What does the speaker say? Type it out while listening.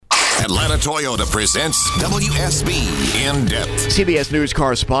Atlanta Toyota presents WSB In Depth. CBS News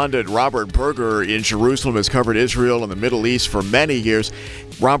correspondent Robert Berger in Jerusalem has covered Israel and the Middle East for many years.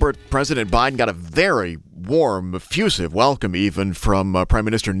 Robert, President Biden got a very warm, effusive welcome even from Prime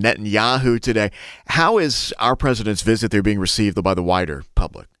Minister Netanyahu today. How is our president's visit there being received by the wider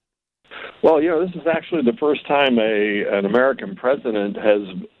public? Well, this is actually the first time an American president has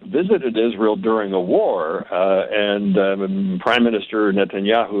visited Israel during a war, and Prime Minister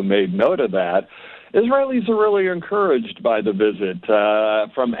Netanyahu made note of that. Israelis are really encouraged by the visit.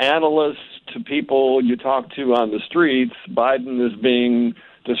 From analysts to people you talk to on the streets, Biden is being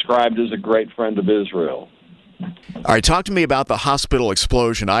described as a great friend of Israel. All right, talk to me about the hospital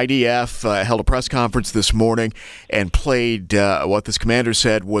explosion. IDF held a press conference this morning and played what this commander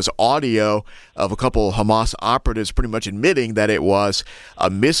said was audio of a couple Hamas operatives pretty much admitting that it was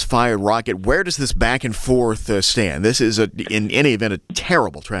a misfired rocket. Where does this back and forth stand? This is, in any event, a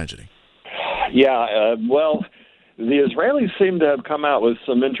terrible tragedy. Yeah, well, the Israelis seem to have come out with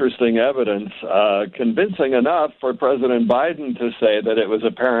some interesting evidence, convincing enough for President Biden to say that it was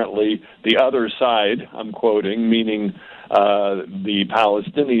apparently the other side, I'm quoting, meaning the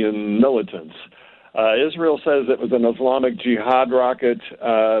Palestinian militants. Israel says it was an Islamic Jihad rocket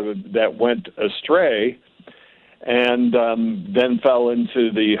that went astray and then fell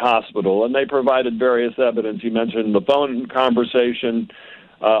into the hospital. And they provided various evidence. You mentioned the phone conversation.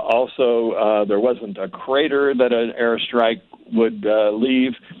 Also, there wasn't a crater that an airstrike would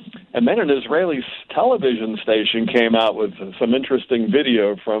leave. And then an Israeli television station came out with some interesting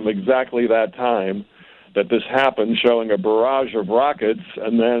video from exactly that time that this happened, showing a barrage of rockets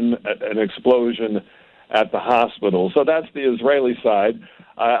and then an explosion at the hospital. So that's the Israeli side.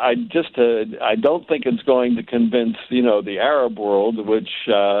 I don't think it's going to convince, the Arab world, which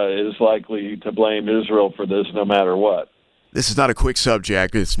is likely to blame Israel for this no matter what. This is not a quick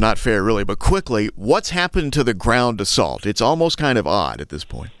subject. It's not fair, really. But quickly, what's happened to the ground assault? It's almost kind of odd at this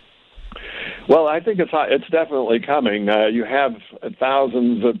point. Well, I think it's definitely coming. You have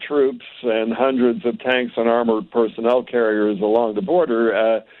thousands of troops and hundreds of tanks and armored personnel carriers along the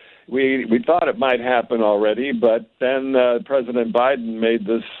border. We thought it might happen already, but then President Biden made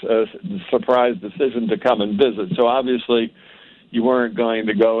this surprise decision to come and visit. So obviously, you weren't going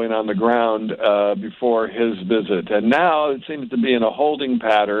to go in on the ground before his visit. And now it seems to be in a holding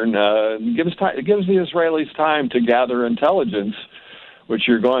pattern. It gives the Israelis time to gather intelligence, which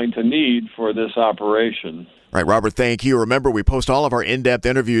you're going to need for this operation. Right, Robert, thank you. Remember, we post all of our in-depth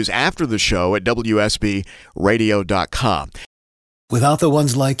interviews after the show at WSBradio.com. Without the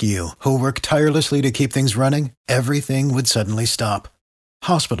ones like you, who work tirelessly to keep things running, everything would suddenly stop.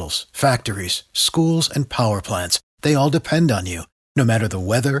 Hospitals, factories, schools, and power plants, they all depend on you. No matter the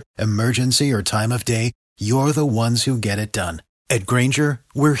weather, emergency, or time of day, you're the ones who get it done. At Grainger,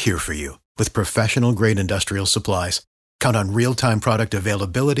 we're here for you with professional-grade industrial supplies. Count on real-time product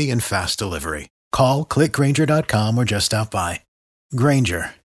availability and fast delivery. Call, click Grainger.com, or just stop by.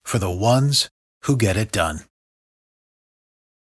 Grainger, for the ones who get it done.